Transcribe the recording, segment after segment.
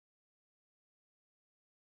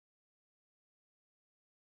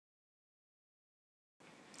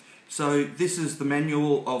So this is the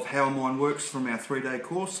manual of how a mine works from our 3-day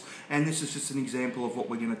course, and this is just an example of what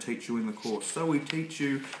we're going to teach you in the course. So we teach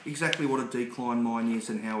you exactly what a decline mine is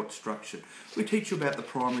and how it's structured. We teach you about the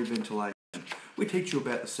primary ventilation. We teach you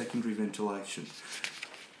about the secondary ventilation.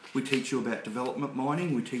 We teach you about development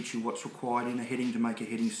mining. We teach you what's required in a heading to make a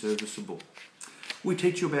heading serviceable. We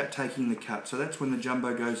teach you about taking the cut, so that's when the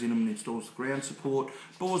jumbo goes in and installs the ground support,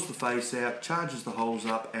 bores the face out, charges the holes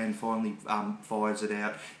up and finally fires it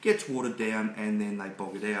out, gets watered down and then they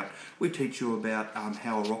bog it out. We teach you about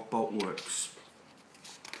how a rock bolt works.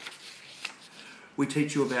 We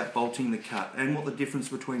teach you about bolting the cut and what the difference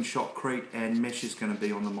between shotcrete and mesh is going to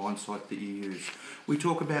be on the mine site that you use. We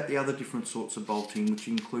talk about the other different sorts of bolting, which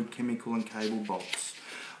include chemical and cable bolts.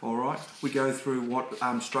 Alright, we go through what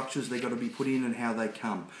structures they've got to be put in and how they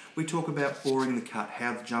come. We talk about boring the cut,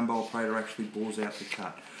 how the jumbo operator actually bores out the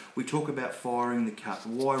cut. We talk about firing the cut,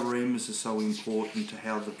 why reamers are so important to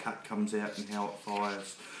how the cut comes out and how it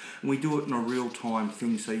fires. And we do it in a real-time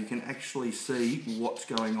thing so you can actually see what's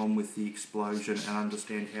going on with the explosion and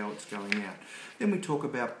understand how it's going out. Then we talk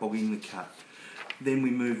about bogging the cut. Then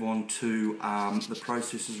we move on to the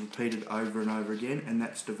process is repeated over and over again, and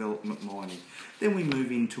that's development mining. Then we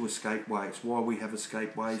move into escapeways, why we have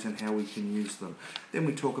escapeways and how we can use them. Then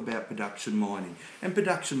we talk about production mining, and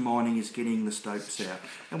production mining is getting the stopes out.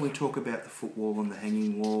 And we talk about the footwall and the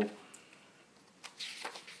hanging wall,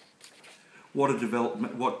 how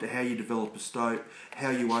you develop a stope,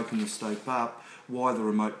 how you open the stope up, why the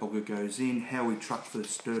remote bogger goes in, how we truck the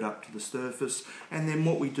dirt up to the surface, and then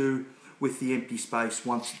what we do with the empty space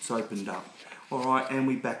once it's opened up. Alright, and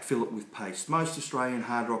we backfill it with paste. Most Australian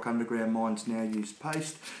hard rock underground mines now use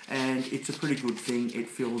paste, and it's a pretty good thing. It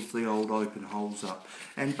fills the old open holes up.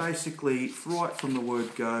 And basically, right from the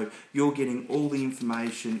word go, you're getting all the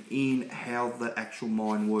information in how the actual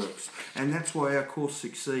mine works. And that's why our course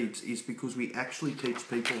succeeds, is because we actually teach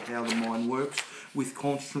people how the mine works with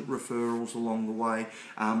constant referrals along the way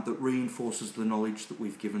that reinforces the knowledge that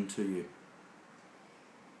we've given to you.